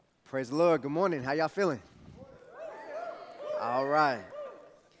Praise the Lord. Good morning. How y'all feeling? All right.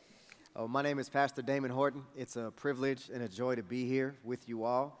 My name is Pastor Damon Horton. It's a privilege and a joy to be here with you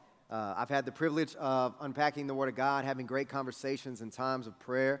all. I've had the privilege of unpacking the Word of God, having great conversations and times of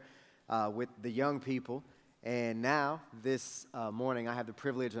prayer with the young people. And now, this morning, I have the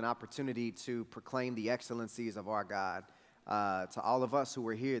privilege and opportunity to proclaim the excellencies of our God to all of us who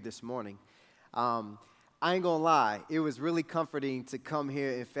were here this morning. I ain't gonna lie, it was really comforting to come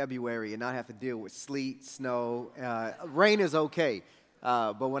here in February and not have to deal with sleet, snow. Rain is okay,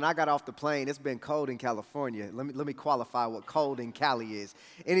 but when I got off the plane, it's been cold in California. Let me qualify what cold in Cali is.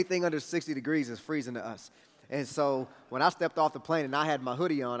 Anything under 60 degrees is freezing to us. And so when I stepped off the plane and I had my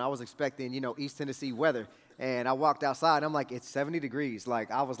hoodie on, I was expecting, East Tennessee weather. And I walked outside, and I'm like, it's 70 degrees.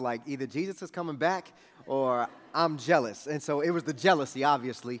 I was like, either Jesus is coming back or I'm jealous. And so it was the jealousy,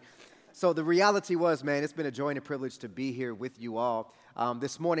 obviously. So the reality was, man, it's been a joy and a privilege to be here with you all.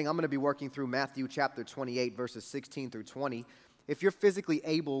 This morning, I'm going to be working through Matthew chapter 28, verses 16 through 20. If you're physically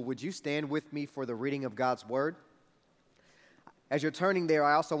able, would you stand with me for the reading of God's Word? As you're turning there,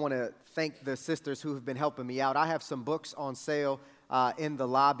 I also want to thank the sisters who have been helping me out. I have some books on sale in the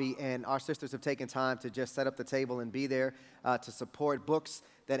lobby, and our sisters have taken time to just set up the table and be there to support books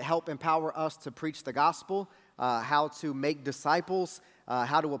that help empower us to preach the gospel, how to make disciples,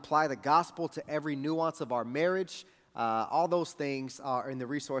 how to apply the gospel to every nuance of our marriage. All those things are in the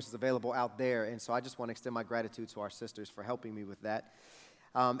resources available out there, and so I just want to extend my gratitude to our sisters for helping me with that.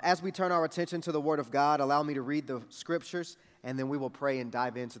 As we turn our attention to the Word of God, allow me to read the Scriptures, and then we will pray and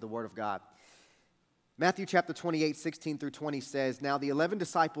dive into the Word of God. Matthew chapter 28, 16 through 20 says, "Now the 11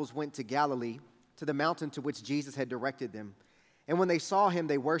 disciples went to Galilee, to the mountain to which Jesus had directed them. And when they saw him,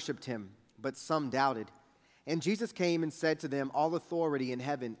 they worshipped him, but some doubted. And Jesus came and said to them, 'All authority in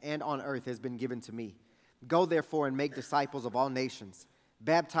heaven and on earth has been given to me. Go therefore and make disciples of all nations,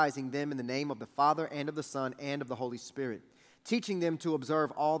 baptizing them in the name of the Father and of the Son and of the Holy Spirit, teaching them to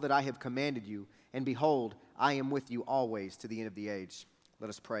observe all that I have commanded you. And behold, I am with you always to the end of the age.'" Let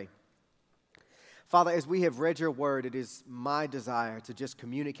us pray. Father, as we have read your word, it is my desire to just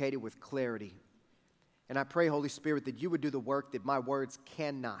communicate it with clarity. And I pray, Holy Spirit, that you would do the work that my words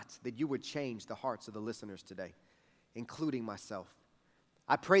cannot, that you would change the hearts of the listeners today, including myself.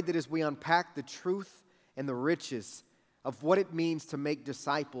 I pray that as we unpack the truth and the riches of what it means to make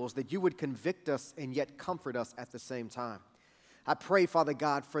disciples, that you would convict us and yet comfort us at the same time. I pray, Father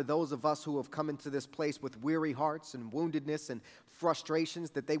God, for those of us who have come into this place with weary hearts and woundedness and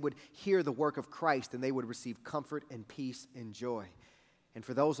frustrations, that they would hear the work of Christ and they would receive comfort and peace and joy. And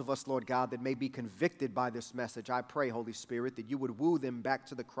for those of us, Lord God, that may be convicted by this message, I pray, Holy Spirit, that you would woo them back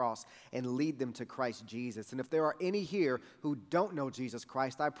to the cross and lead them to Christ Jesus. And if there are any here who don't know Jesus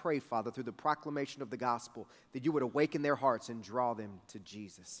Christ, I pray, Father, through the proclamation of the gospel, that you would awaken their hearts and draw them to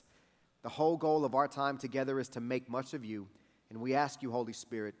Jesus. The whole goal of our time together is to make much of you. And we ask you, Holy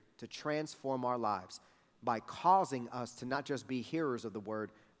Spirit, to transform our lives by causing us to not just be hearers of the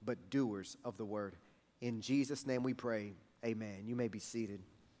word, but doers of the word. In Jesus' name we pray. Amen. You may be seated.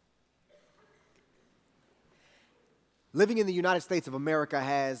 Living in the United States of America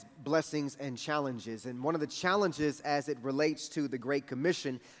has blessings and challenges. And one of the challenges as it relates to the Great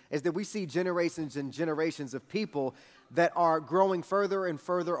Commission is that we see generations and generations of people that are growing further and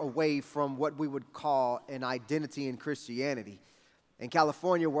further away from what we would call an identity in Christianity. In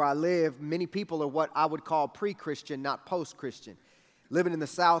California, where I live, many people are what I would call pre-Christian, not post-Christian. Living in the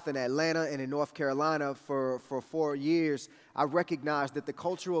South, in Atlanta, and in North Carolina for 4 years, I recognized that the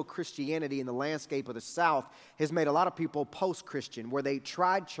cultural Christianity in the landscape of the South has made a lot of people post-Christian, where they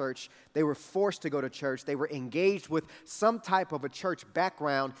tried church, they were forced to go to church, they were engaged with some type of a church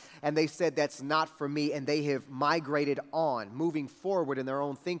background, and they said, "That's not for me," and they have migrated on, moving forward in their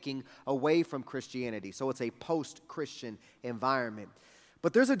own thinking away from Christianity. So it's a post-Christian environment.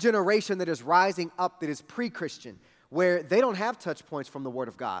 But there's a generation that is rising up that is pre-Christian, where they don't have touch points from the Word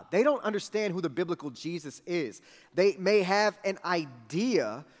of God. They don't understand who the biblical Jesus is. They may have an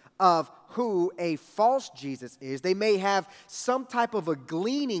idea of who a false Jesus is. They may have some type of a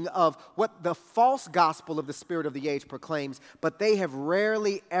gleaning of what the false gospel of the spirit of the age proclaims, but they have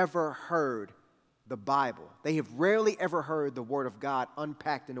rarely ever heard the Bible. They have rarely ever heard the Word of God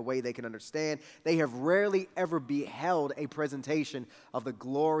unpacked in a way they can understand. They have rarely ever beheld a presentation of the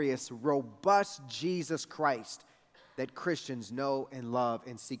glorious, robust Jesus Christ that Christians know and love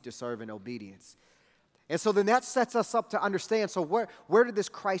and seek to serve in obedience. And so then that sets us up to understand, so where did this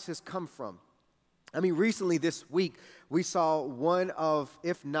crisis come from? I mean, recently this week, we saw one of,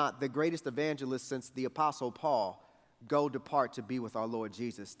 if not the greatest evangelist since the Apostle Paul, depart to be with our Lord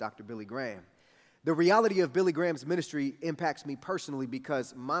Jesus, Dr. Billy Graham. The reality of Billy Graham's ministry impacts me personally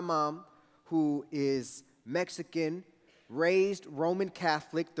because my mom, who is Mexican, raised Roman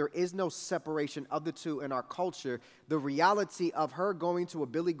Catholic, there is no separation of the two in our culture. The reality of her going to a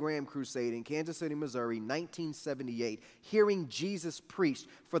Billy Graham crusade in Kansas City, Missouri, 1978, hearing Jesus preached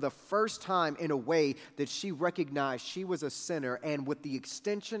for the first time in a way that she recognized she was a sinner, and with the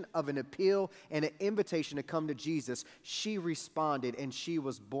extension of an appeal and an invitation to come to Jesus, she responded and she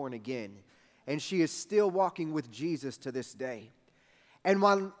was born again. And she is still walking with Jesus to this day. And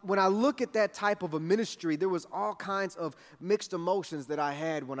when I look at that type of a ministry, there was all kinds of mixed emotions that I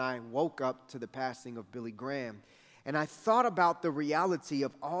had when I woke up to the passing of Billy Graham. And I thought about the reality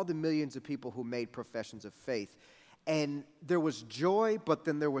of all the millions of people who made professions of faith. And there was joy, but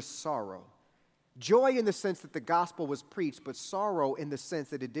then there was sorrow. Joy in the sense that the gospel was preached, but sorrow in the sense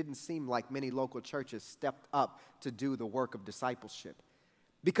that it didn't seem like many local churches stepped up to do the work of discipleship.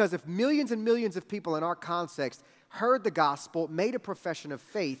 Because if millions and millions of people in our context heard the gospel, made a profession of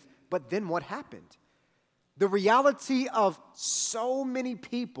faith, but then what happened? The reality of so many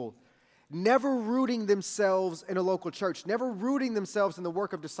people never rooting themselves in a local church, never rooting themselves in the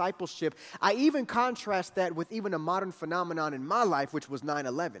work of discipleship. I even contrast that with even a modern phenomenon in my life, which was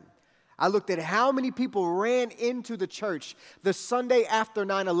 9/11. I looked at how many people ran into the church the Sunday after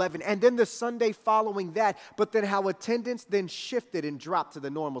 9/11 and then the Sunday following that, but then how attendance then shifted and dropped to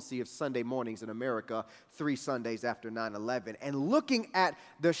the normalcy of Sunday mornings in America 3 Sundays after 9/11. And looking at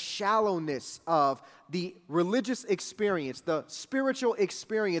the shallowness of the religious experience, the spiritual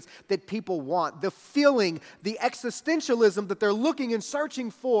experience that people want, the feeling, the existentialism that they're looking and searching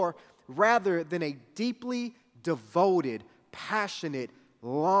for, rather than a deeply devoted, passionate,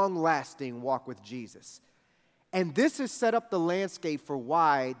 long-lasting walk with Jesus. And this has set up the landscape for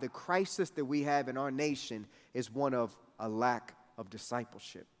why the crisis that we have in our nation is one of a lack of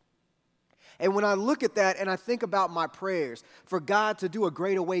discipleship. And when I look at that and I think about my prayers for God to do a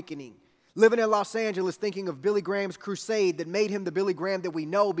great awakening, living in Los Angeles, thinking of Billy Graham's crusade that made him the Billy Graham that we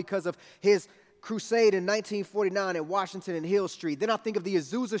know because of his crusade in 1949 at Washington and Hill Street. Then I think of the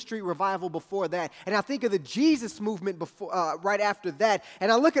Azusa Street revival before that. And I think of the Jesus movement before, right after that.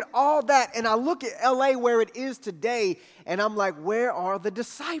 And I look at all that and I look at LA where it is today. And I'm like, where are the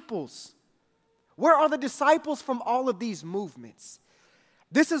disciples? Where are the disciples from all of these movements?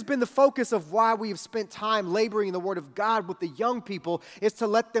 This has been the focus of why we have spent time laboring in the Word of God with the young people, is to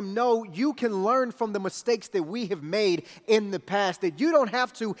let them know you can learn from the mistakes that we have made in the past, that you don't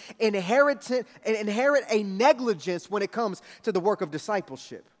have to inherit a negligence when it comes to the work of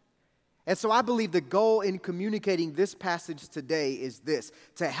discipleship. And so I believe the goal in communicating this passage today is this: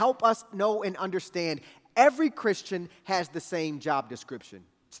 to help us know and understand every Christian has the same job description.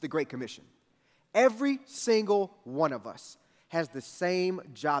 It's the Great Commission. Every single one of us has the same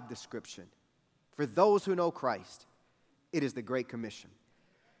job description. For those who know Christ, it is the Great Commission.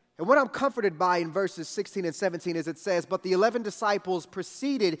 And what I'm comforted by in verses 16 and 17 is it says, "But the 11 disciples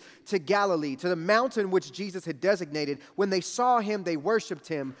proceeded to Galilee, to the mountain which Jesus had designated. When they saw him, they worshiped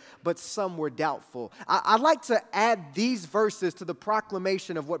him, but some were doubtful." I'd like to add these verses to the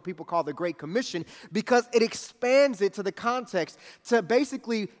proclamation of what people call the Great Commission, because it expands it to the context to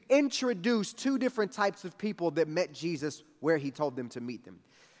basically introduce 2 different types of people that met Jesus where he told them to meet them.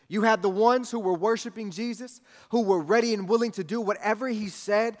 You had the ones who were worshiping Jesus, who were ready and willing to do whatever he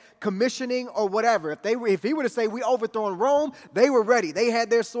said, commissioning or whatever. If he were to say, "We overthrown Rome," they were ready. They had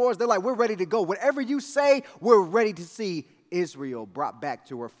their swords. They're like, "We're ready to go. Whatever you say, we're ready to see Israel brought back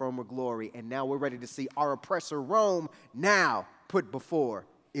to her former glory. And now we're ready to see our oppressor Rome now put before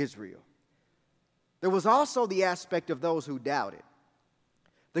Israel." There was also the aspect of those who doubted.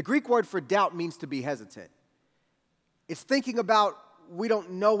 The Greek word for doubt means to be hesitant. It's thinking about, we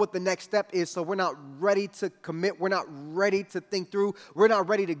don't know what the next step is, so we're not ready to commit. We're not ready to think through. We're not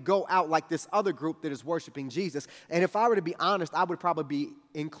ready to go out like this other group that is worshiping Jesus. And if I were to be honest, I would probably be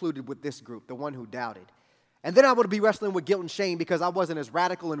included with this group, the one who doubted. And then I would be wrestling with guilt and shame because I wasn't as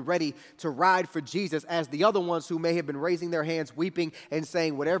radical and ready to ride for Jesus as the other ones who may have been raising their hands, weeping, and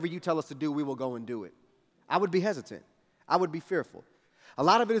saying, "Whatever you tell us to do, we will go and do it." I would be hesitant. I would be fearful. A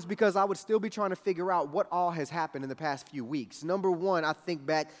lot of it is because I would still be trying to figure out what all has happened in the past few weeks. Number one, I think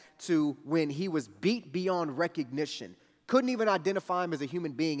back to when he was beat beyond recognition. Couldn't even identify him as a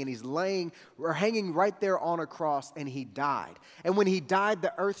human being, and he's laying or hanging right there on a cross, and he died. And when he died,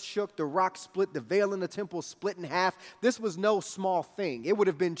 the earth shook, the rock split, the veil in the temple split in half. This was no small thing. It would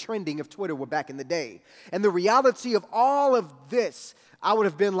have been trending if Twitter were back in the day. And the reality of all of this, I would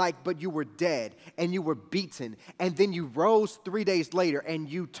have been like, "But you were dead, and you were beaten, and then you rose 3 days later, and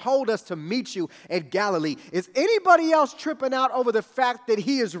you told us to meet you at Galilee. Is anybody else tripping out over the fact that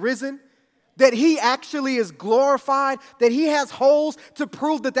he is risen? that he actually is glorified, that he has holes to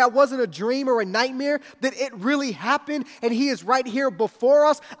prove that that wasn't a dream or a nightmare, that it really happened and he is right here before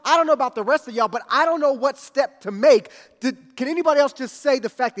us. I don't know about the rest of y'all, but I don't know what step to make. Can anybody else just say the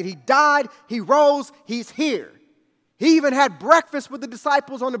fact that he died, he rose, he's here? He even had breakfast with the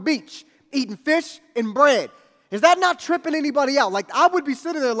disciples on the beach, eating fish and bread. Is that not tripping anybody out? Like, I would be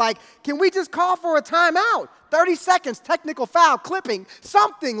sitting there like, can we just call for a timeout? 30 seconds, technical foul, clipping,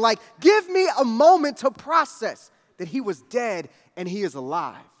 something. Like, give me a moment to process that he was dead and he is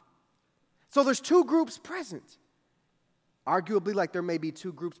alive. So there's two groups present. Arguably, like there may be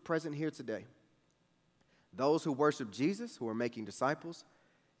two groups present here today. Those who worship Jesus, who are making disciples,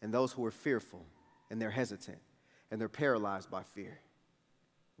 and those who are fearful and they're hesitant and they're paralyzed by fear.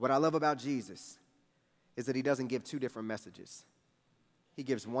 What I love about Jesus is that he doesn't give two different messages. He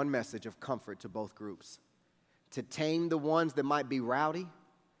gives one message of comfort to both groups, to tame the ones that might be rowdy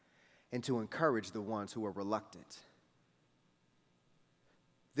and to encourage the ones who are reluctant.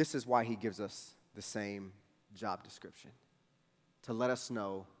 This is why he gives us the same job description, to let us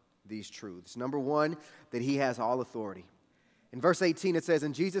know these truths. Number one, that he has all authority. In verse 18, it says,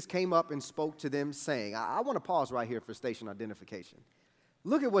 "And Jesus came up and spoke to them, saying," I want to pause right here for station identification.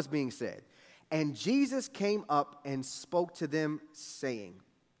 Look at what's being said. "And Jesus came up and spoke to them, saying."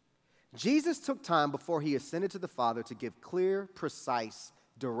 Jesus took time before he ascended to the Father to give clear, precise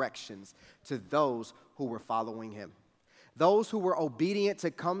directions to those who were following him. Those who were obedient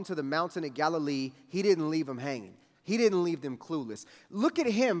to come to the mountain of Galilee, he didn't leave them hanging. He didn't leave them clueless. Look at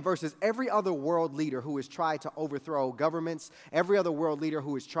him versus every other world leader who has tried to overthrow governments, every other world leader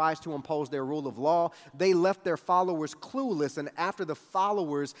who has tried to impose their rule of law. They left their followers clueless, and after the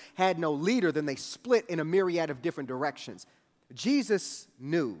followers had no leader, then they split in a myriad of different directions. Jesus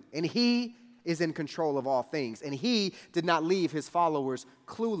knew, and he is in control of all things, and he did not leave his followers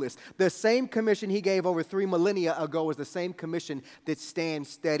clueless. The same commission he gave over 3 millennia ago is the same commission that stands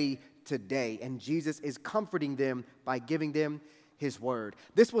steady today, and Jesus is comforting them by giving them his word.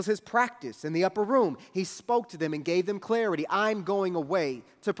 This was his practice in the upper room. He spoke to them and gave them clarity. "I'm going away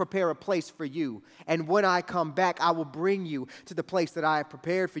to prepare a place for you, and when I come back, I will bring you to the place that I have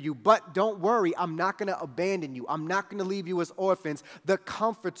prepared for you. But don't worry, I'm not going to abandon you. I'm not going to leave you as orphans. The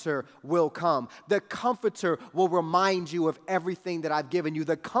Comforter will come. The Comforter will remind you of everything that I've given you.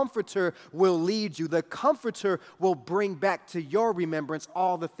 The Comforter will lead you. The Comforter will bring back to your remembrance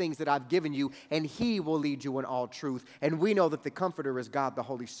all the things that I've given you, and he will lead you in all truth." And we know that the Comforter is God, the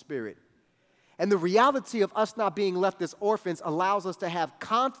Holy Spirit. And the reality of us not being left as orphans allows us to have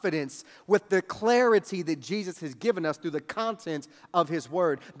confidence with the clarity that Jesus has given us through the content of his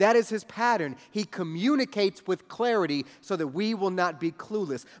word. That is his pattern. He communicates with clarity so that we will not be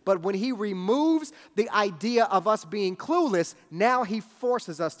clueless. But when he removes the idea of us being clueless, now he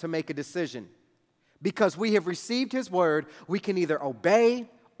forces us to make a decision. Because we have received his word, we can either obey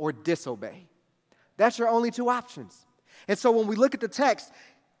or disobey. That's your only two options. And so when we look at the text,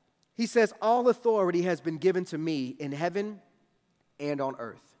 he says, "All authority has been given to me in heaven and on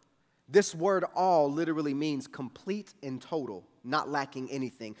earth." This word "all" literally means complete and total, not lacking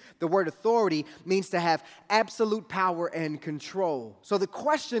anything. The word authority means to have absolute power and control. So the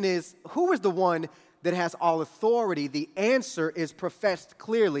question is, who is the one that has all authority? The answer is professed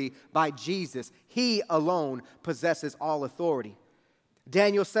clearly by Jesus. He alone possesses all authority.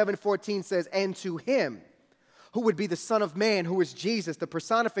 Daniel 7:14 says, "And to him who would be the Son of Man, who is Jesus, the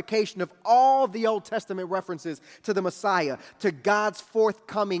personification of all the Old Testament references to the Messiah, to God's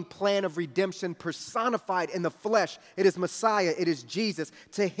forthcoming plan of redemption personified in the flesh. It is Messiah, it is Jesus.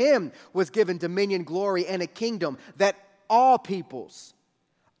 To him was given dominion, glory, and a kingdom that all peoples,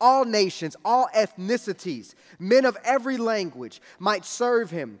 all nations, all ethnicities, men of every language might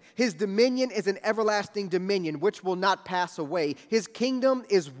serve him. His dominion is an everlasting dominion which will not pass away. His kingdom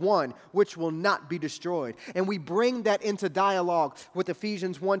is one which will not be destroyed." And we bring that into dialogue with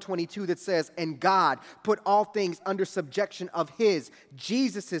Ephesians 1:22 that says, "And God put all things under subjection of his,"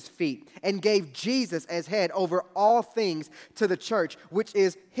 Jesus' feet, "and gave Jesus as head over all things to the church, which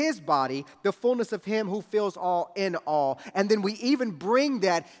is his body, the fullness of him who fills all in all." And then we even bring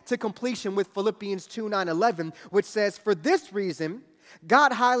that to completion with Philippians 2:9-11, which says, "For this reason,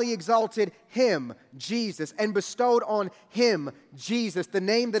 God highly exalted him," Jesus, "and bestowed on him," Jesus, "the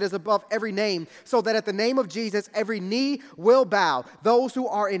name that is above every name, so that at the name of Jesus every knee will bow, those who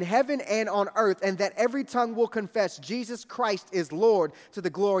are in heaven and on earth, and that every tongue will confess Jesus Christ is Lord, to the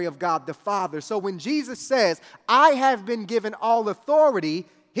glory of God the Father." So when Jesus says, "I have been given all authority,"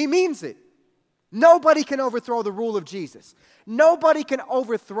 he means it. Nobody can overthrow the rule of Jesus. Nobody can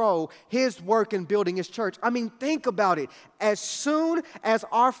overthrow his work in building his church. I mean, think about it. As soon as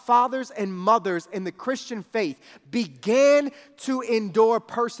our fathers and mothers in the Christian faith began to endure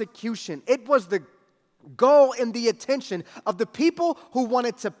persecution, it was the goal and the attention of the people who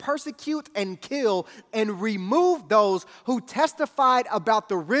wanted to persecute and kill and remove those who testified about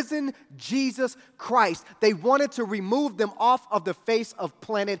the risen Jesus Christ. They wanted to remove them off of the face of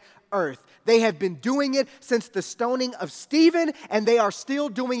planet Earth. They have been doing it since the stoning of Stephen, and they are still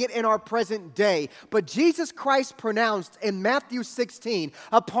doing it in our present day. But Jesus Christ pronounced in Matthew 16,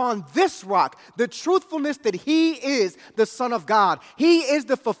 upon this rock, the truthfulness that he is the Son of God. He is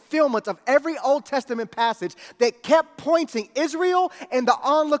the fulfillment of every Old Testament passage that kept pointing Israel and the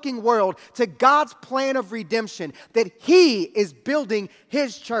onlooking world to God's plan of redemption, that he is building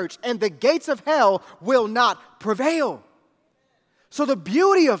his church, and the gates of hell will not prevail. So the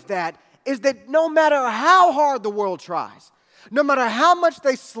beauty of that is that no matter how hard the world tries, no matter how much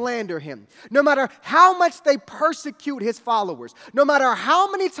they slander him, no matter how much they persecute his followers, no matter how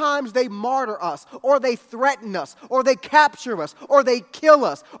many times they martyr us, or they threaten us, or they capture us, or they kill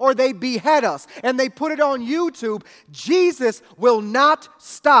us, or they behead us, and they put it on YouTube, Jesus will not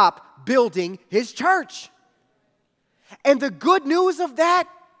stop building his church. And the good news of that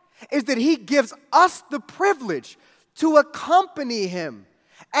is that he gives us the privilege to accompany him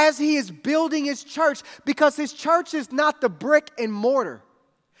as he is building his church, because his church is not the brick and mortar.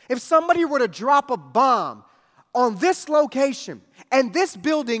 If somebody were to drop a bomb on this location and this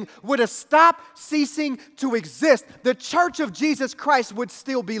building were to stop ceasing to exist, the church of Jesus Christ would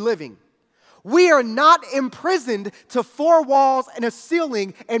still be living. We are not imprisoned to four walls and a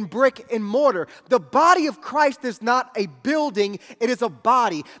ceiling and brick and mortar. The body of Christ is not a building, it is a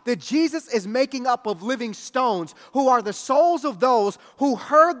body that Jesus is making up of living stones who are the souls of those who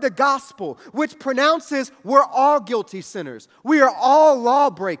heard the gospel, which pronounces we're all guilty sinners. We are all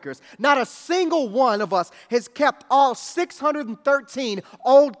lawbreakers. Not a single one of us has kept all 613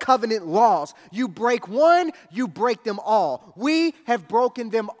 old covenant laws. You break one, you break them all. We have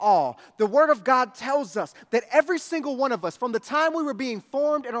broken them all. The word of God tells us that every single one of us, from the time we were being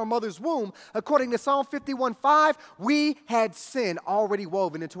formed in our mother's womb, according to Psalm 51:5, we had sin already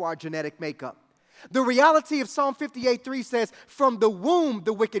woven into our genetic makeup. The reality of Psalm 58:3 says, from the womb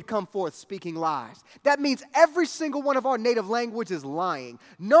the wicked come forth speaking lies. That means every single one of our native language is lying.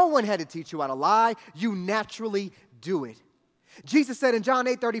 No one had to teach you how to lie. You naturally do it. Jesus said in John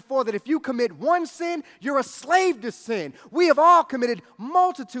 8:34 that if you commit one sin, you're a slave to sin. We have all committed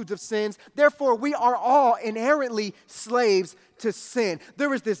multitudes of sins. Therefore, we are all inherently slaves to sin.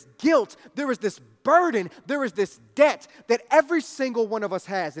 There is this guilt. There is this burden. There is this debt that every single one of us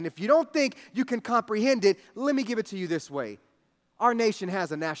has. And if you don't think you can comprehend it, let me give it to you this way. Our nation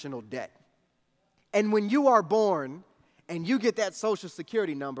has a national debt. And when you are born and you get that Social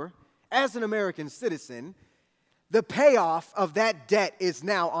Security number as an American citizen, the payoff of that debt is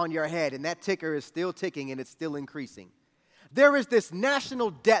now on your head, and that ticker is still ticking, and it's still increasing. There is this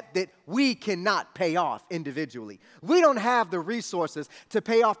national debt that we cannot pay off individually. We don't have the resources to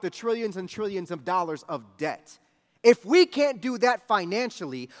pay off the trillions and trillions of dollars of debt. If we can't do that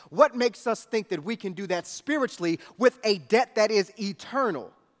financially, what makes us think that we can do that spiritually with a debt that is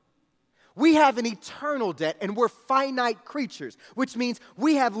eternal? We have an eternal debt, and we're finite creatures, which means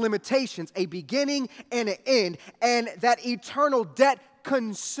we have limitations, a beginning and an end, and that eternal debt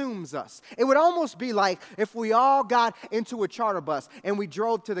consumes us. It would almost be like if we all got into a charter bus and we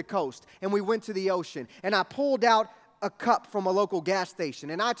drove to the coast and we went to the ocean, and I pulled out a cup from a local gas station,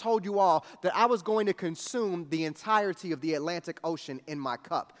 and I told you all that I was going to consume the entirety of the Atlantic Ocean in my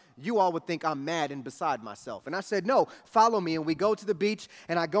cup. You all would think I'm mad and beside myself. And I said, no, follow me. And we go to the beach,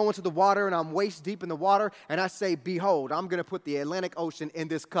 and I go into the water, and I'm waist deep in the water, and I say, behold, I'm going to put the Atlantic Ocean in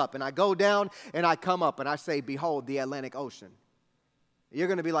this cup. And I go down, and I come up, and I say, behold, the Atlantic Ocean. You're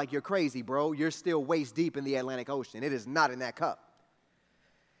going to be like, you're crazy, bro. You're still waist deep in the Atlantic Ocean. It is not in that cup.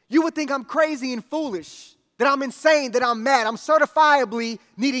 You would think I'm crazy and foolish, that I'm insane, that I'm mad. I'm certifiably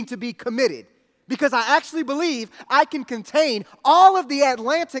needing to be committed, because I actually believe I can contain all of the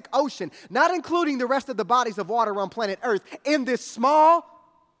Atlantic Ocean, not including the rest of the bodies of water on planet Earth, in this small,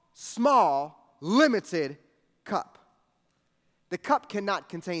 limited cup. The cup cannot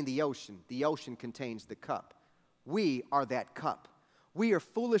contain the ocean. The ocean contains the cup. We are that cup. We are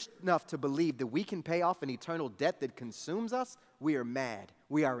foolish enough to believe that we can pay off an eternal debt that consumes us. We are mad.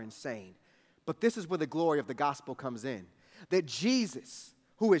 We are insane. But this is where the glory of the gospel comes in. That Jesus,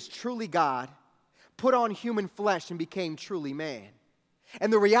 who is truly God, put on human flesh and became truly man.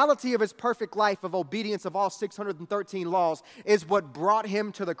 And the reality of his perfect life of obedience of all 613 laws is what brought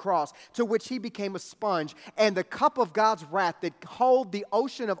him to the cross, to which he became a sponge. And the cup of God's wrath that hold the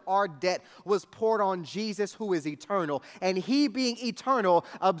ocean of our debt was poured on Jesus, who is eternal. And he, being eternal,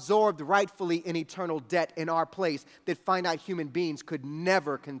 absorbed rightfully an eternal debt in our place that finite human beings could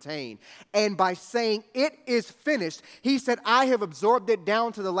never contain. And by saying, "It is finished," he said, "I have absorbed it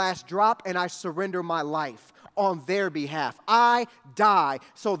down to the last drop, and I surrender my life on their behalf. I die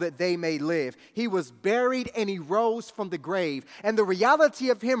so that they may live." He was buried and he rose from the grave. And the reality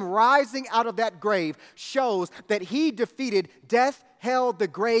of him rising out of that grave shows that he defeated death, hell, the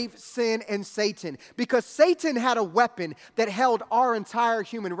grave, sin, and Satan. Because Satan had a weapon that held our entire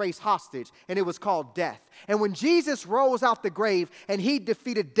human race hostage, and it was called death. And when Jesus rose out the grave and he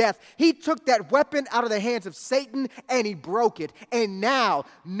defeated death, he took that weapon out of the hands of Satan and he broke it. And now,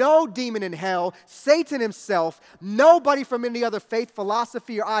 no demon in hell, Satan himself, nobody from any other faith,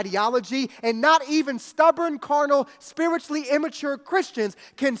 philosophy, or ideology, and not even stubborn, carnal, spiritually immature Christians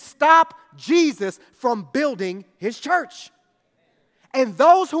can stop Jesus from building his church. And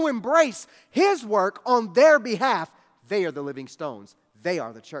those who embrace his work on their behalf, they are the living stones. They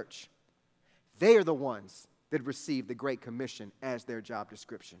are the church. They are the ones that receive the Great Commission as their job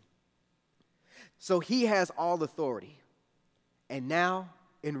description. So he has all authority. And now,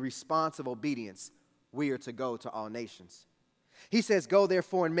 in responsive obedience, we are to go to all nations. He says, "Go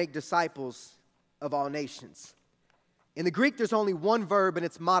therefore and make disciples of all nations." In the Greek, there's only one verb, and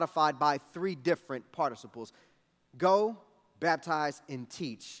it's modified by 3 different participles. Go, baptize, and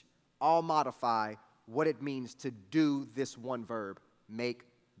teach all modify what it means to do this one verb, make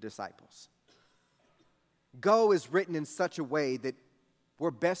disciples. Go is written in such a way that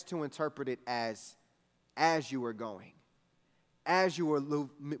we're best to interpret it as you are going, as you are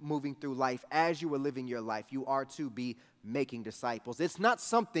moving through life, as you are living your life, you are to be making disciples. It's not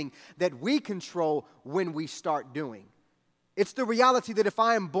something that we control when we start doing. It's the reality that if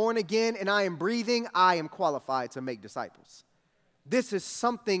I am born again and I am breathing, I am qualified to make disciples. This is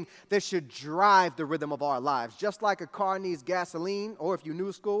something that should drive the rhythm of our lives. Just like a car needs gasoline, or if you're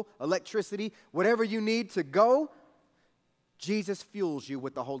new school, electricity, whatever you need to go, Jesus fuels you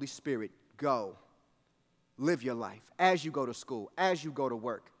with the Holy Spirit. Go. Live your life as you go to school, as you go to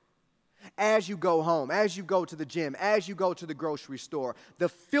work, as you go home, as you go to the gym, as you go to the grocery store. The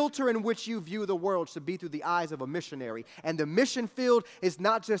filter in which you view the world should be through the eyes of a missionary. And the mission field is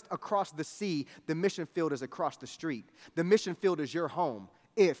not just across the sea. The mission field is across the street. The mission field is your home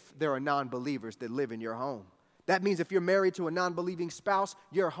if there are non-believers that live in your home. That means if you're married to a non-believing spouse,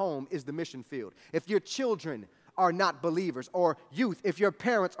 your home is the mission field. If your children are not believers, or youth, if your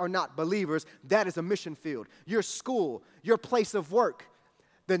parents are not believers, that is a mission field. Your school, your place of work,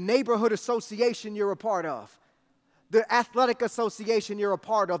 the neighborhood association you're a part of, the athletic association you're a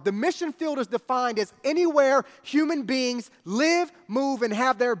part of. The mission field is defined as anywhere human beings live, move, and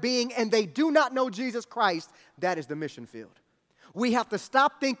have their being, and they do not know Jesus Christ. That is the mission field. We have to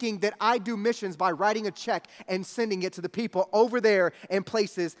stop thinking that I do missions by writing a check and sending it to the people over there in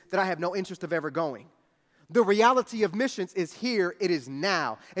places that I have no interest of ever going. The reality of missions is here, it is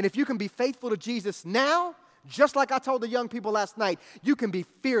now. And if you can be faithful to Jesus now, just like I told the young people last night, you can be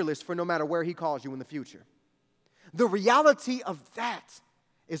fearless for no matter where he calls you in the future. The reality of that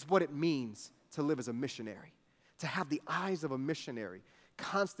is what it means to live as a missionary, to have the eyes of a missionary,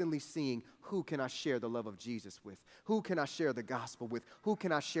 constantly seeing who can I share the love of Jesus with, who can I share the gospel with, who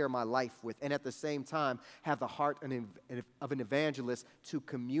can I share my life with, and at the same time have the heart of an evangelist to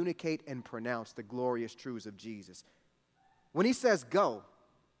communicate and pronounce the glorious truths of Jesus. When he says go,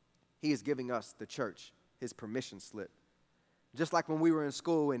 he is giving us, the church, his permission slip. Just like when we were in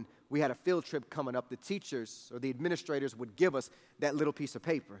school and we had a field trip coming up, the teachers or the administrators would give us that little piece of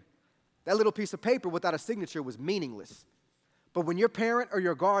paper. That little piece of paper without a signature was meaningless. But when your parent or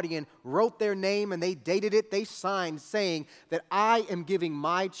your guardian wrote their name and they dated it, they signed saying that I am giving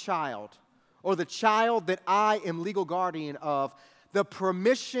my child, or the child that I am legal guardian of, the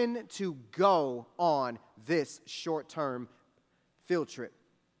permission to go on this short-term field trip.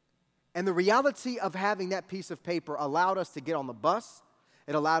 And the reality of having that piece of paper allowed us to get on the bus.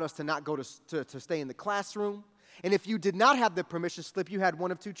 It allowed us to not go to stay in the classroom. And if you did not have the permission slip, you had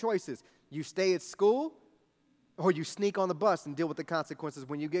one of 2 choices. You stay at school, or you sneak on the bus and deal with the consequences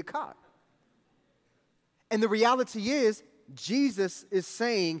when you get caught. And the reality is, Jesus is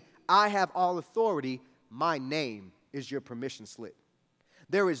saying, I have all authority. My name is your permission slip.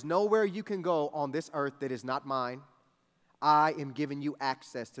 There is nowhere you can go on this earth that is not mine. I am giving you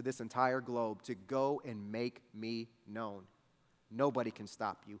access to this entire globe to go and make me known. Nobody can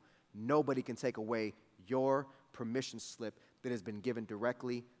stop you. Nobody can take away your permission slip that has been given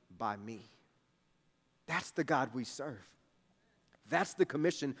directly by me. That's the God we serve. That's the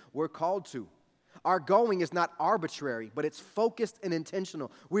commission we're called to. Our going is not arbitrary, but it's focused and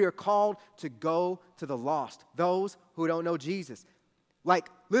intentional. We are called to go to the lost, those who don't know Jesus. Like,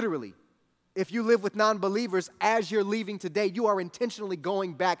 literally, if you live with non-believers, as you're leaving today, you are intentionally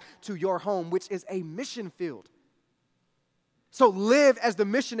going back to your home, which is a mission field. So live as the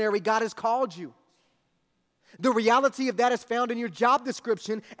missionary God has called you. The reality of that is found in your job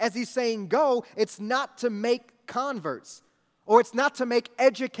description. As he's saying go, it's not to make converts, or it's not to make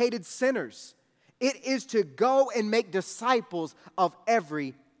educated sinners. It is to go and make disciples of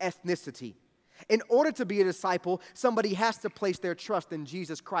every ethnicity. In order to be a disciple, somebody has to place their trust in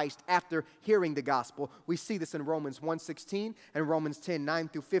Jesus Christ after hearing the gospel. We see this in Romans 1:16 and Romans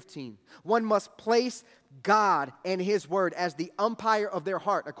 10:9-15. One must place God and his word as the umpire of their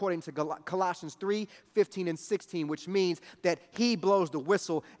heart, according to Colossians 3:15 and 16, which means that he blows the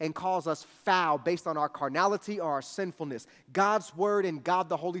whistle and calls us foul based on our carnality or our sinfulness. God's word and God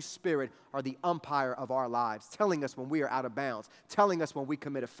the Holy Spirit are the umpire of our lives, telling us when we are out of bounds, telling us when we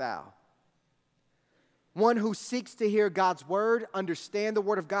commit a foul. One who seeks to hear God's word, understand the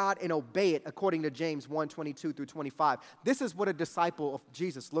word of God, and obey it, according to James 1:22-25. This is what a disciple of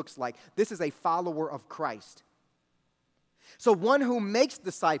Jesus looks like. This is a follower of Christ. So one who makes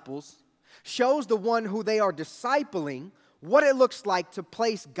disciples shows the one who they are discipling what it looks like to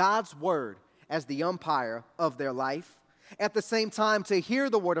place God's word as the umpire of their life, at the same time to hear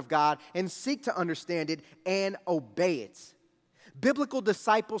the word of God and seek to understand it and obey it. Biblical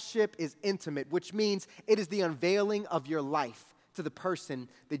discipleship is intimate, which means it is the unveiling of your life to the person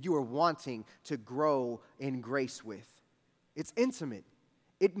that you are wanting to grow in grace with. It's intimate.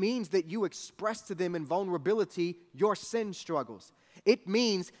 It means that you express to them in vulnerability your sin struggles. It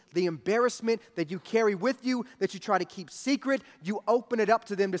means the embarrassment that you carry with you, that you try to keep secret, you open it up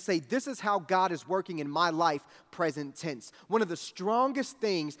to them to say, this is how God is working in my life, present tense. One of the strongest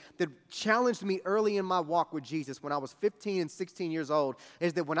things that challenged me early in my walk with Jesus when I was 15 and 16 years old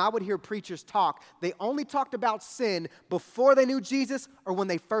is that when I would hear preachers talk, they only talked about sin before they knew Jesus or when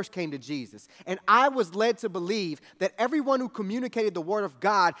they first came to Jesus. And I was led to believe that everyone who communicated the word of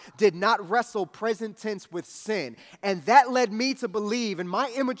God did not wrestle present tense with sin. And that led me to believe in my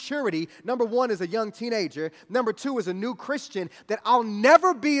immaturity, number one, as a young teenager, number two, as a new Christian, that I'll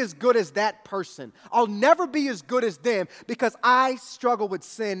never be as good as that person. I'll never be as good as them because I struggle with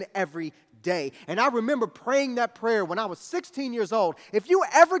sin every day. And I remember praying that prayer when I was 16 years old. If you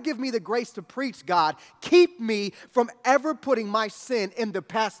ever give me the grace to preach, God, keep me from ever putting my sin in the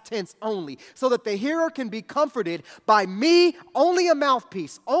past tense only, so that the hearer can be comforted by me, only a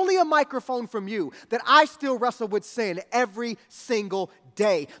mouthpiece, only a microphone from you, that I still wrestle with sin every single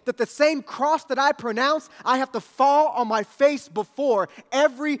day. That the same cross that I pronounce, I have to fall on my face before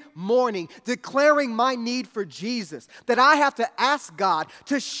every morning, declaring my need for Jesus. That I have to ask God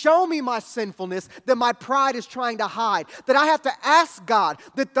to show me my sinfulness that my pride is trying to hide. That I have to ask God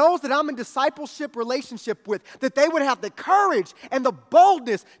that those that I'm in discipleship relationship with, that they would have the courage and the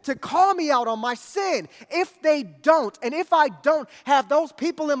boldness to call me out on my sin. If they don't, and if I don't have those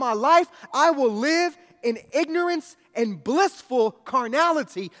people in my life, I will live in ignorance and blissful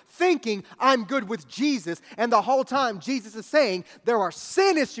carnality, thinking I'm good with Jesus. And the whole time Jesus is saying, there are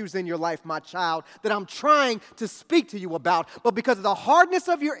sin issues in your life, my child, that I'm trying to speak to you about. But because of the hardness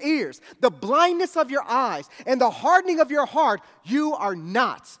of your ears, the blindness of your eyes, and the hardening of your heart, you are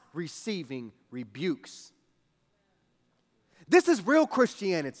not receiving rebukes. This is real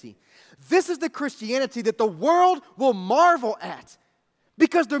Christianity. This is the Christianity that the world will marvel at.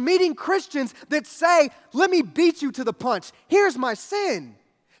 Because they're meeting Christians that say, let me beat you to the punch. Here's my sin.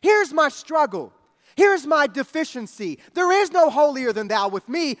 Here's my struggle. Here's my deficiency. There is no holier than thou with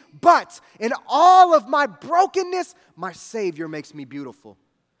me, but in all of my brokenness, my Savior makes me beautiful.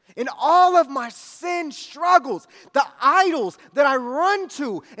 In all of my sin struggles, the idols that I run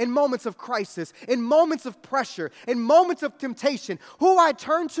to in moments of crisis, in moments of pressure, in moments of temptation, who I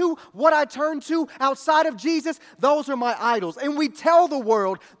turn to, what I turn to outside of Jesus, those are my idols. And we tell the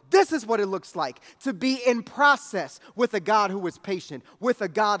world, this is what it looks like to be in process with a God who is patient, with a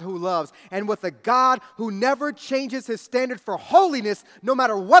God who loves, and with a God who never changes his standard for holiness, no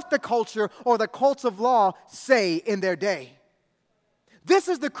matter what the culture or the courts of law say in their day. This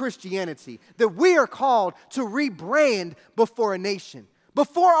is the Christianity that we are called to rebrand before a nation,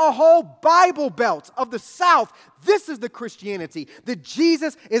 before a whole Bible Belt of the South. This is the Christianity that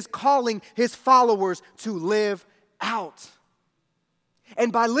Jesus is calling his followers to live out.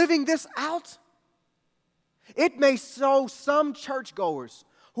 And by living this out, it may show some churchgoers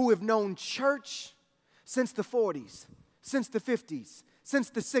who have known church since the 40s, since the 50s, since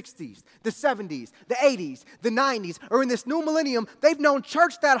the 60s, the 70s, the 80s, the 90s, or in this new millennium, they've known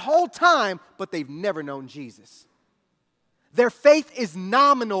church that whole time, but they've never known Jesus. Their faith is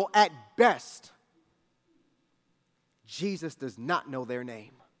nominal at best. Jesus does not know their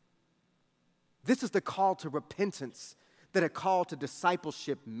name. This is the call to repentance that a call to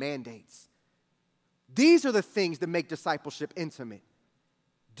discipleship mandates. These are the things that make discipleship intimate.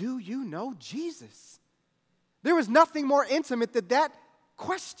 Do you know Jesus? There is nothing more intimate than that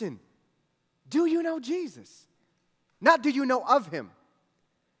question. Do you know Jesus? Not do you know of him.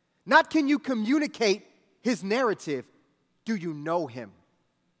 Not can you communicate his narrative. Do you know him?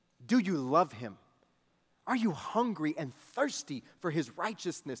 Do you love him? Are you hungry and thirsty for his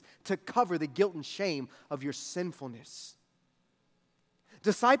righteousness to cover the guilt and shame of your sinfulness?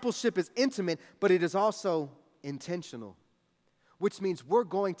 Discipleship is intimate, but it is also intentional, which means we're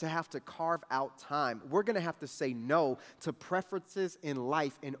going to have to carve out time. We're going to have to say no to preferences in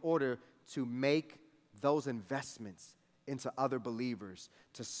life in order to make those investments into other believers,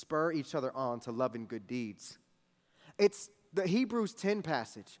 to spur each other on to love and good deeds. It's the Hebrews 10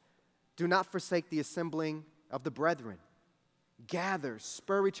 passage. Do not forsake the assembling of the brethren. Gather,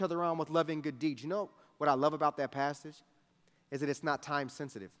 spur each other on with love and good deeds. You know what I love about that passage? Is that it's not time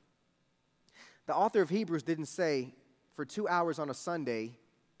sensitive. The author of Hebrews didn't say, for 2 hours on a Sunday,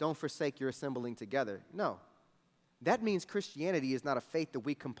 don't forsake your assembling together. No. That means Christianity is not a faith that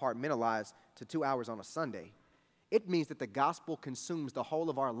we compartmentalize to 2 hours on a Sunday. It means that the gospel consumes the whole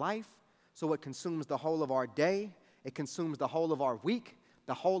of our life, so it consumes the whole of our day, it consumes the whole of our week,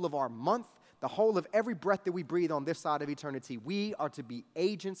 the whole of our month, the whole of every breath that we breathe on this side of eternity. We are to be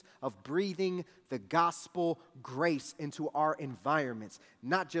agents of breathing the gospel grace into our environments,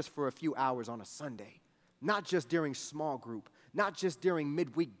 not just for a few hours on a Sunday, not just during small group, not just during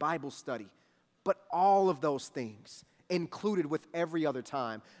midweek Bible study, but all of those things included with every other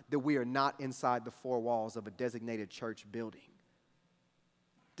time that we are not inside the four walls of a designated church building.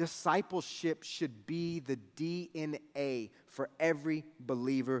 Discipleship should be the DNA for every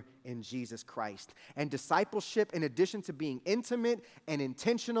believer in Jesus Christ. And discipleship, in addition to being intimate and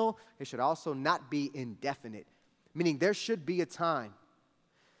intentional, it should also not be indefinite. Meaning there should be a time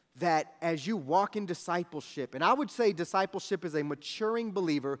that as you walk in discipleship, and I would say discipleship is a maturing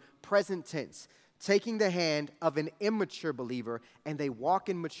believer, present tense, taking the hand of an immature believer, and they walk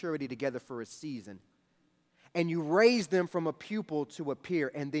in maturity together for a season. And you raise them from a pupil to a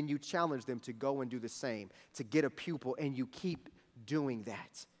peer, and then you challenge them to go and do the same, to get a pupil, and you keep doing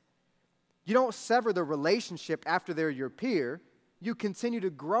that. You don't sever the relationship after they're your peer. You continue to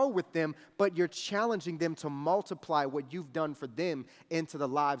grow with them, but you're challenging them to multiply what you've done for them into the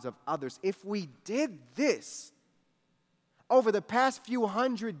lives of others. If we did this over the past few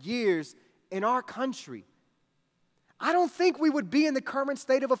hundred years in our country, I don't think we would be in the current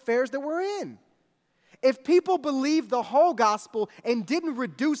state of affairs that we're in. If people believed the whole gospel and didn't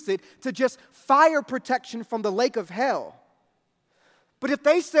reduce it to just fire protection from the lake of hell, but if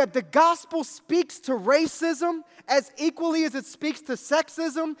they said the gospel speaks to racism as equally as it speaks to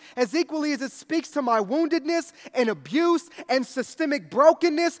sexism, as equally as it speaks to my woundedness and abuse and systemic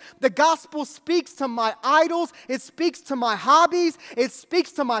brokenness, the gospel speaks to my idols, it speaks to my hobbies, it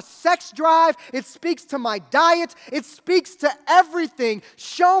speaks to my sex drive, it speaks to my diet, it speaks to everything,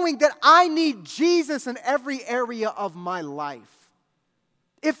 showing that I need Jesus in every area of my life.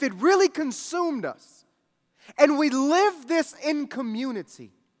 If it really consumed us, and we live this in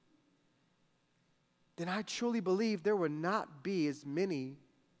community, then I truly believe there would not be as many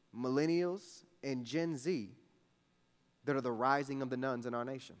millennials and Gen Z that are the rising of the nuns in our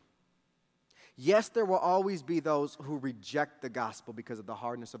nation. Yes, there will always be those who reject the gospel because of the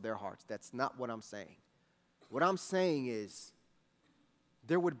hardness of their hearts. That's not what I'm saying. What I'm saying is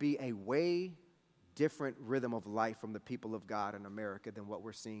there would be a way different rhythm of life from the people of God in America than what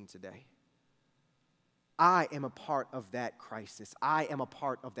we're seeing today. I am a part of that crisis. I am a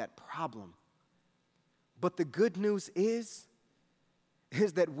part of that problem. But the good news is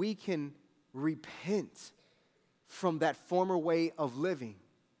that we can repent from that former way of living.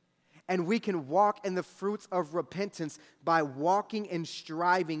 And we can walk in the fruits of repentance by walking and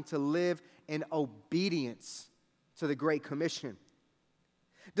striving to live in obedience to the Great Commission.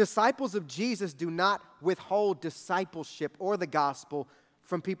 Disciples of Jesus do not withhold discipleship or the gospel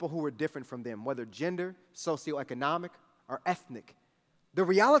from people who are different from them, whether gender, socioeconomic, or ethnic. The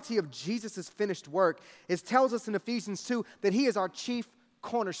reality of Jesus' finished work tells us in Ephesians 2 that he is our chief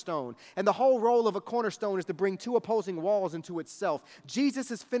cornerstone. And the whole role of a cornerstone is to bring two opposing walls into itself.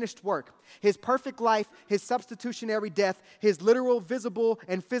 Jesus' finished work, his perfect life, his substitutionary death, his literal, visible,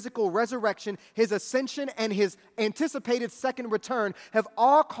 and physical resurrection, his ascension, and his anticipated second return have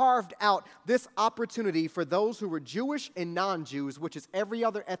all carved out this opportunity for those who were Jewish and non-Jews, which is every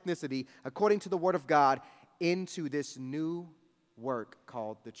other ethnicity, according to the Word of God, into this new work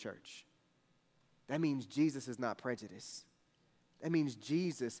called the church. That means Jesus is not prejudiced. That means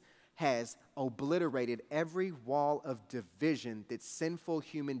Jesus has obliterated every wall of division that sinful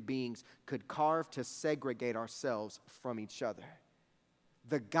human beings could carve to segregate ourselves from each other.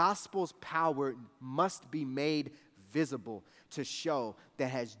 The gospel's power must be made visible to show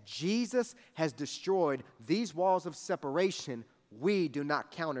that as Jesus has destroyed these walls of separation, we do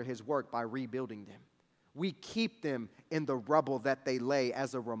not counter his work by rebuilding them. We keep them in the rubble that they lay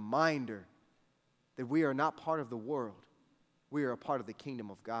as a reminder that we are not part of the world. We are a part of the kingdom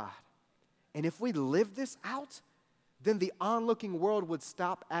of God. And if we live this out, then the onlooking world would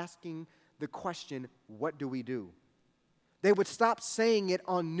stop asking the question, what do we do? They would stop saying it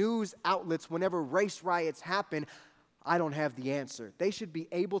on news outlets whenever race riots happen. I don't have the answer. They should be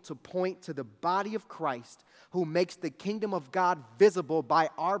able to point to the body of Christ who makes the kingdom of God visible by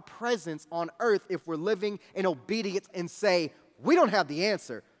our presence on earth if we're living in obedience and say, we don't have the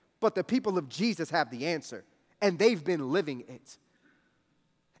answer, but the people of Jesus have the answer, and they've been living it.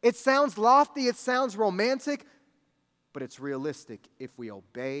 It sounds lofty, it sounds romantic, but it's realistic if we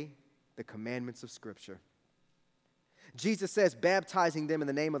obey the commandments of Scripture. Jesus says, baptizing them in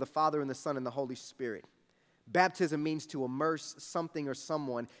the name of the Father and the Son and the Holy Spirit. Baptism means to immerse something or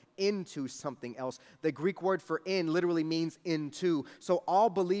someone into something else. The Greek word for in literally means into. So all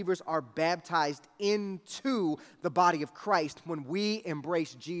believers are baptized into the body of Christ when we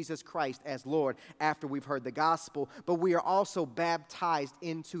embrace Jesus Christ as Lord after we've heard the gospel. But we are also baptized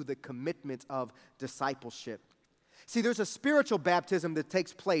into the commitment of discipleship. See, there's a spiritual baptism that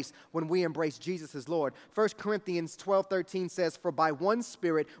takes place when we embrace Jesus as Lord. 1 Corinthians 12:13 says, for by one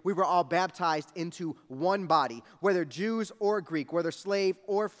Spirit we were all baptized into one body, whether Jews or Greek, whether slave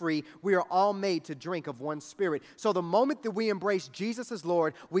or free, we are all made to drink of one Spirit. So the moment that we embrace Jesus as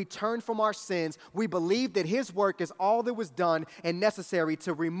Lord, we turn from our sins, we believe that his work is all that was done and necessary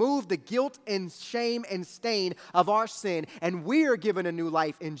to remove the guilt and shame and stain of our sin, and we are given a new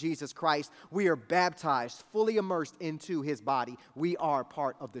life in Jesus Christ. We are baptized, fully immersed into his body. We are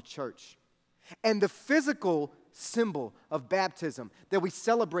part of the church. And the physical symbol of baptism that we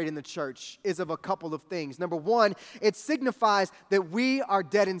celebrate in the church is of a couple of things. Number one, it signifies that we are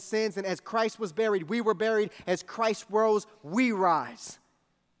dead in sins, and as Christ was buried, we were buried. As Christ rose, we rise.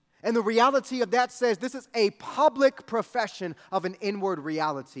 And the reality of that says this is a public profession of an inward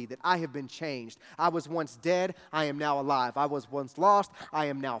reality, that I have been changed. I was once dead, I am now alive. I was once lost, I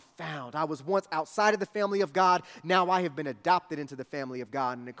am now found. I was once outside of the family of God, now I have been adopted into the family of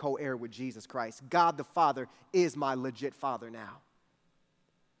God and a co-heir with Jesus Christ. God the Father is my legit Father now.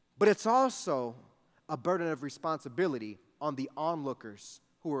 But it's also a burden of responsibility on the onlookers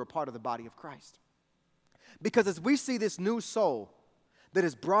who are a part of the body of Christ. Because as we see this new soul that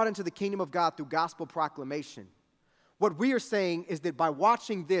is brought into the kingdom of God through gospel proclamation, what we are saying is that by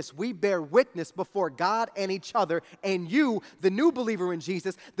watching this, we bear witness before God and each other and you, the new believer in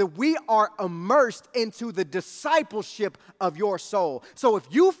Jesus, that we are immersed into the discipleship of your soul. So if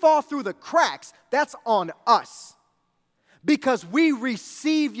you fall through the cracks, that's on us. Because we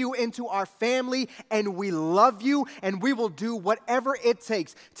receive you into our family and we love you and we will do whatever it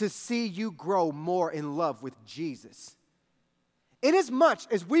takes to see you grow more in love with Jesus. Inasmuch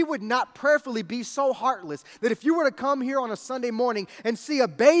as we would not prayerfully be so heartless that if you were to come here on a Sunday morning and see a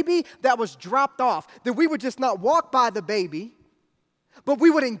baby that was dropped off, that we would just not walk by the baby, but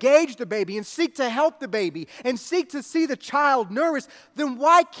we would engage the baby and seek to help the baby and seek to see the child nourished, then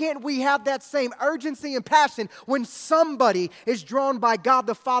why can't we have that same urgency and passion when somebody is drawn by God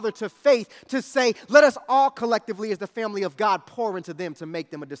the Father to faith to say, let us all collectively as the family of God pour into them to make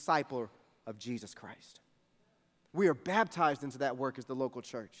them a disciple of Jesus Christ? We are baptized into that work as the local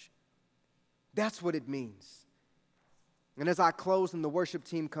church. That's what it means. And as I close and the worship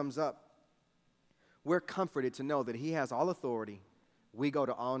team comes up, we're comforted to know that he has all authority. We go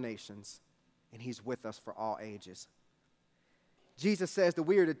to all nations, and he's with us for all ages. Jesus says that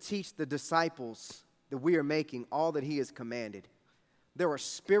we are to teach the disciples that we are making all that he has commanded. There are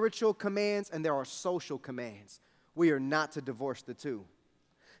spiritual commands and there are social commands. We are not to divorce the two.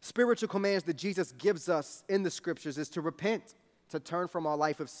 Spiritual commands that Jesus gives us in the scriptures is to repent, to turn from our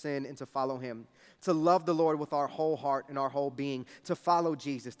life of sin and to follow him, to love the Lord with our whole heart and our whole being, to follow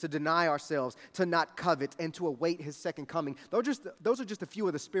Jesus, to deny ourselves, to not covet, and to await his second coming. Those are just a few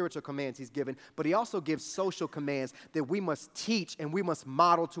of the spiritual commands he's given, but he also gives social commands that we must teach and we must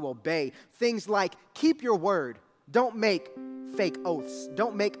model to obey. Things like keep your word. Don't make fake oaths.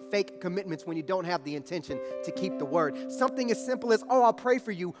 Don't make fake commitments when you don't have the intention to keep the word. Something as simple as, oh, I'll pray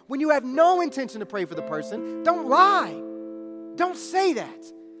for you, when you have no intention to pray for the person. Don't lie. Don't say that.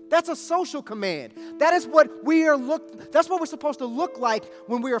 That's a social command. That is what that's what we're supposed to look like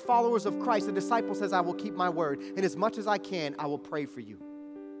when we are followers of Christ. The disciple says, I will keep my word, and as much as I can, I will pray for you.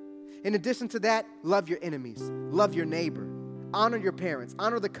 In addition to that, love your enemies. Love your neighbor. Honor your parents.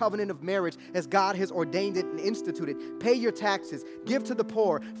 Honor the covenant of marriage as God has ordained it and instituted. Pay your taxes. Give to the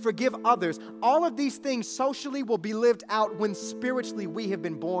poor. Forgive others. All of these things socially will be lived out when spiritually we have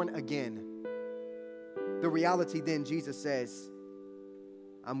been born again. The reality then, Jesus says,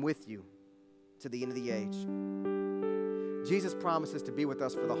 I'm with you to the end of the age. Jesus promises to be with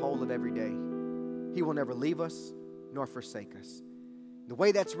us for the whole of every day. He will never leave us nor forsake us. The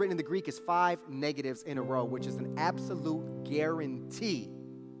way that's written in the Greek is 5 negatives in a row, which is an absolute guarantee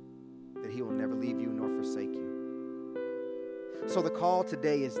that he will never leave you nor forsake you. So the call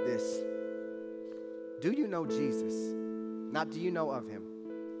today is this. Do you know Jesus? Not do you know of him?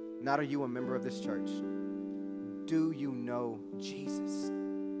 Not are you a member of this church? Do you know Jesus?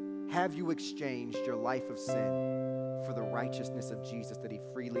 Have you exchanged your life of sin for the righteousness of Jesus that he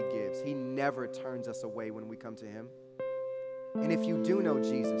freely gives? He never turns us away when we come to him. And if you do know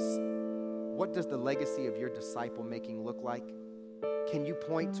Jesus, what does the legacy of your disciple making look like? Can you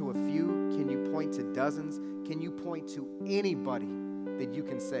point to a few? Can you point to dozens? Can you point to anybody that you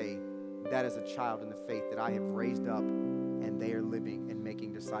can say, that is a child in the faith that I have raised up and they are living and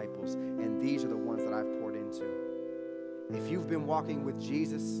making disciples, and these are the ones that I've poured into? If you've been walking with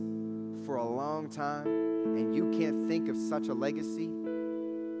Jesus for a long time and you can't think of such a legacy,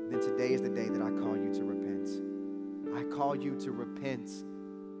 then today is the day that I call you to repent. I call you to repent.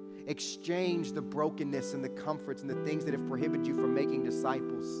 Exchange the brokenness and the comforts and the things that have prohibited you from making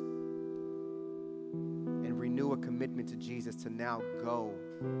disciples, and renew a commitment to Jesus to now go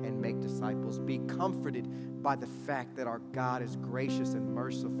and make disciples. Be comforted by the fact that our God is gracious and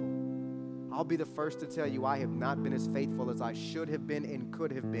merciful. I'll be the first to tell you I have not been as faithful as I should have been and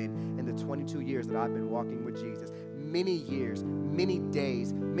could have been in the 22 years that I've been walking with Jesus. Many years, many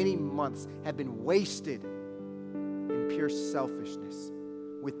days, many months have been wasted in pure selfishness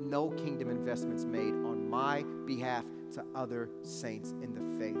with no kingdom investments made on my behalf to other saints in the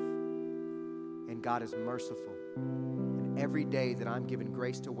faith. And God is merciful. And every day that I'm given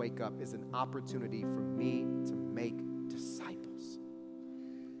grace to wake up is an opportunity for me to make disciples.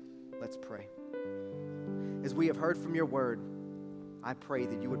 Let's pray. As we have heard from your word, I pray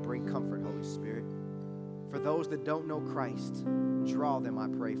that you would bring comfort, Holy Spirit. For those that don't know Christ, draw them, I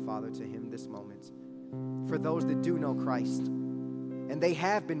pray, Father, to him this moment. For those that do know Christ, and they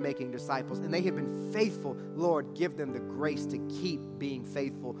have been making disciples, and they have been faithful, Lord, give them the grace to keep being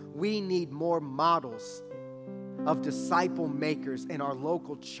faithful. We need more models of disciple makers in our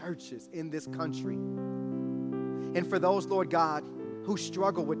local churches in this country. And for those, Lord God, who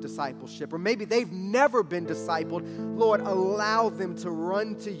struggle with discipleship, or maybe they've never been discipled, Lord, allow them to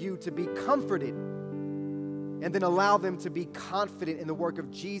run to you to be comforted, and then allow them to be confident in the work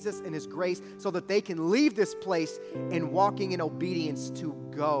of Jesus and his grace so that they can leave this place and walking in obedience to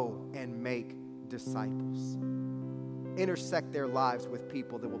go and make disciples. Intersect their lives with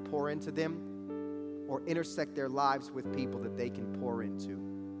people that will pour into them, or intersect their lives with people that they can pour into,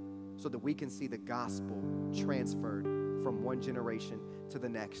 so that we can see the gospel transferred from one generation to the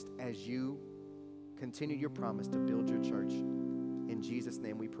next as you continue your promise to build your church. In Jesus'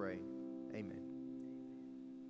 name we pray. Amen.